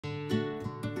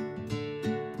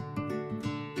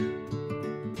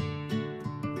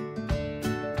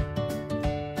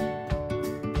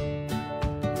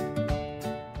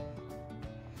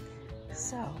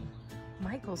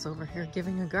Michael's over here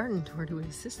giving a garden tour to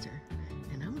his sister,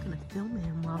 and I'm gonna film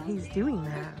him while he's doing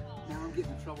that. Now I'm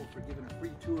getting in trouble for giving a free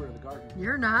tour of the garden.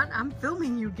 You're not. I'm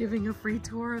filming you giving a free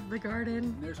tour of the garden.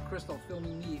 And there's Crystal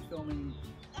filming me, filming.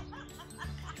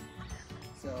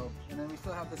 So, and then we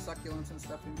still have the succulents and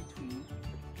stuff in between.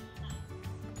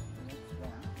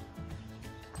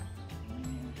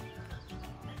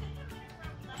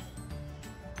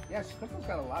 Yeah, Crystal's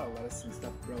got a lot of lettuce and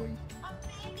stuff growing.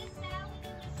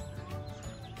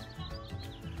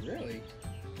 Really?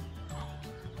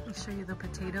 I'll show you the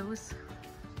potatoes.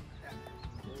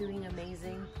 Doing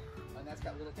amazing. And that's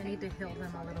got little. I need to hill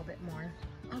them a little bit more.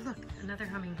 Oh look, another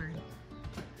hummingbird.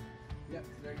 Yep,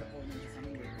 there you go. Oh, there's a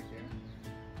hummingbird right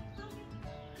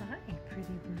there. Hi, pretty She's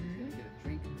bird. gonna get a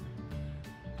drink.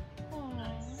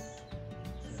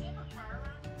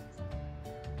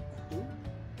 Who?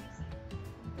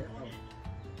 There, oh.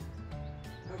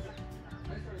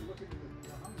 I started looking at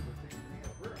the hummingbird thing and they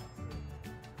have her out.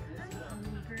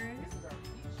 Hummingbird. This is our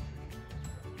peach tree.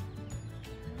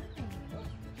 Hi.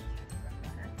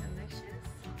 Is that delicious?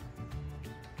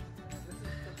 This is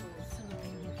Crystal's. So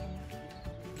beautiful.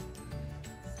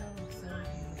 So beautiful.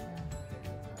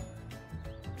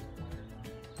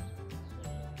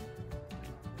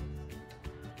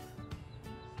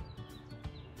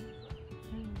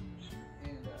 And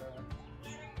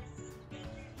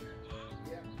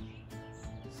yeah.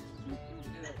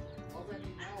 All I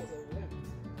need now is a limb.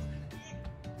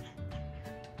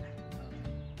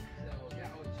 So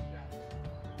yeah, I'll check that.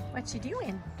 What you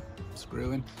doing?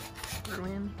 Screwing.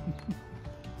 Screwing.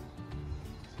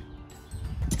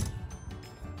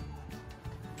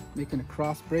 Making a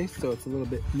cross brace so it's a little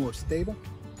bit more stable.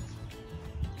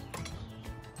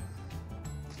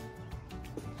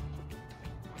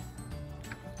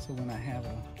 So when I have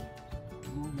a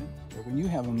moment, or when you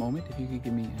have a moment, if you could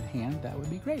give me a hand, that would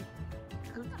be great.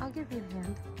 I'll give you a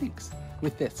hand. Thanks.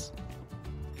 With this.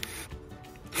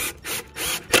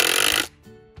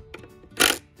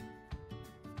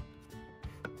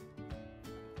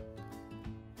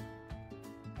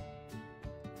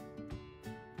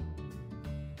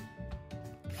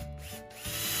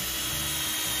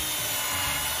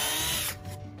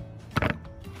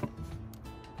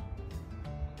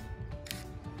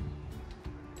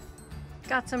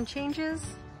 Got some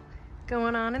changes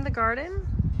going on in the garden.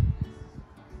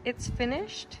 It's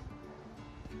finished.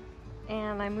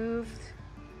 And I moved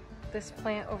this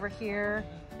plant over here.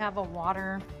 Have a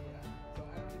water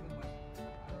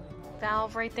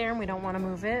valve right there and we don't want to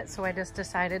move it. So I just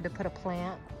decided to put a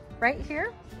plant right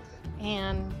here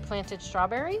and planted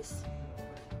strawberries.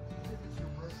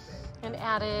 And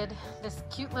added this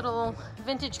cute little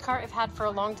vintage cart I've had for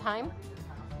a long time.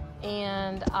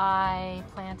 And I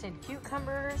planted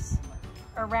cucumbers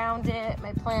around it.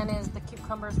 My plan is the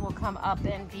cucumbers will come up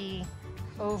and be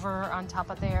over on top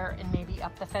of there and maybe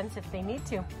up the fence if they need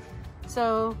to.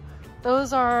 So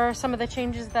those are some of the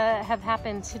changes that have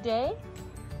happened today.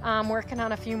 I'm working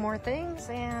on a few more things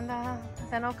and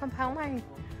then I'll compile my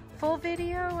full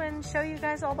video and show you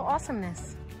guys all the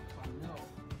awesomeness.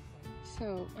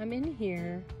 So I'm in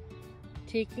here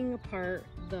taking apart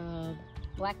the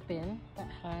black bin that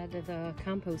had the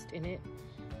compost in it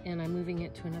and I'm moving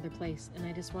it to another place, and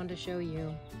I just wanted to show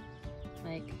you,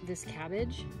 like, this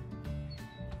cabbage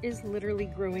is literally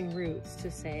growing roots to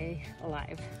stay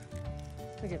alive.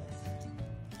 Look at this.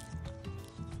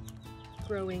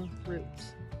 Growing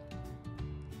roots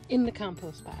in the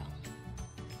compost pile.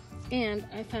 And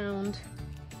I found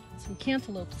some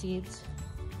cantaloupe seeds,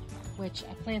 which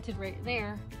I planted right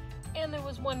there. And there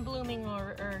was one blooming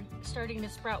or starting to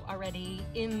sprout already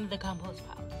in the compost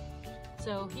pile.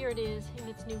 So here it is in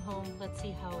its new home. Let's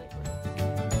see how it grows.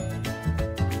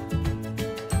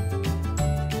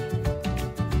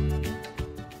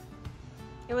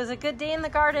 It was a good day in the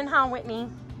garden, huh, Whitney?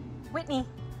 Whitney,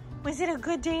 was it a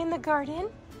good day in the garden?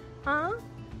 Huh?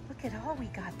 Look at all we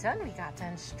got done. We got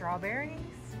done strawberries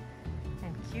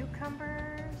and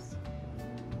cucumbers.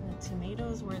 The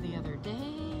tomatoes were the other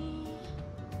day.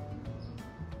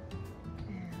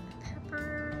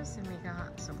 And we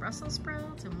got some Brussels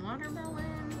sprouts and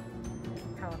watermelon,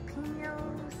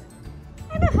 jalapenos,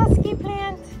 and a husky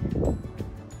plant.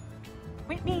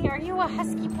 Whitney, are you a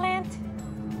husky plant?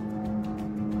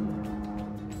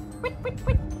 Whit, whit,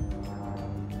 whit.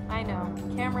 I know,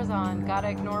 camera's on, gotta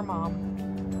ignore mom.